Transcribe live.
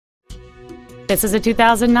This is a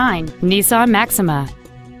 2009 Nissan Maxima.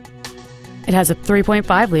 It has a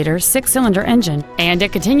 3.5-liter six-cylinder engine and a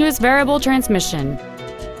continuous variable transmission.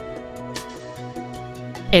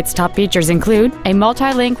 Its top features include a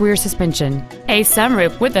multi-link rear suspension, a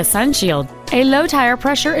sunroof with a sun shield, a low tire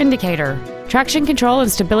pressure indicator, traction control and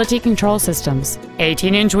stability control systems,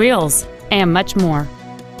 18-inch wheels, and much more.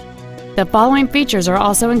 The following features are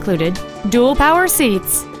also included: dual power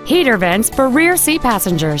seats, heater vents for rear seat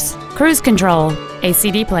passengers, cruise control, a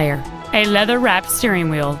CD player, a leather-wrapped steering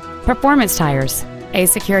wheel, performance tires, a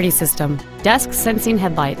security system, dusk sensing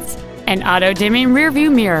headlights, an auto-dimming rear-view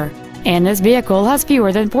mirror, and this vehicle has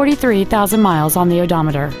fewer than 43,000 miles on the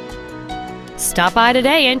odometer. Stop by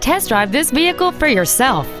today and test drive this vehicle for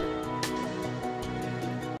yourself.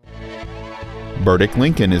 Burdick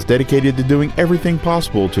Lincoln is dedicated to doing everything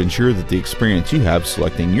possible to ensure that the experience you have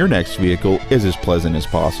selecting your next vehicle is as pleasant as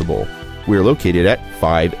possible. We are located at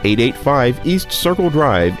 5885 East Circle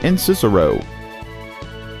Drive in Cicero.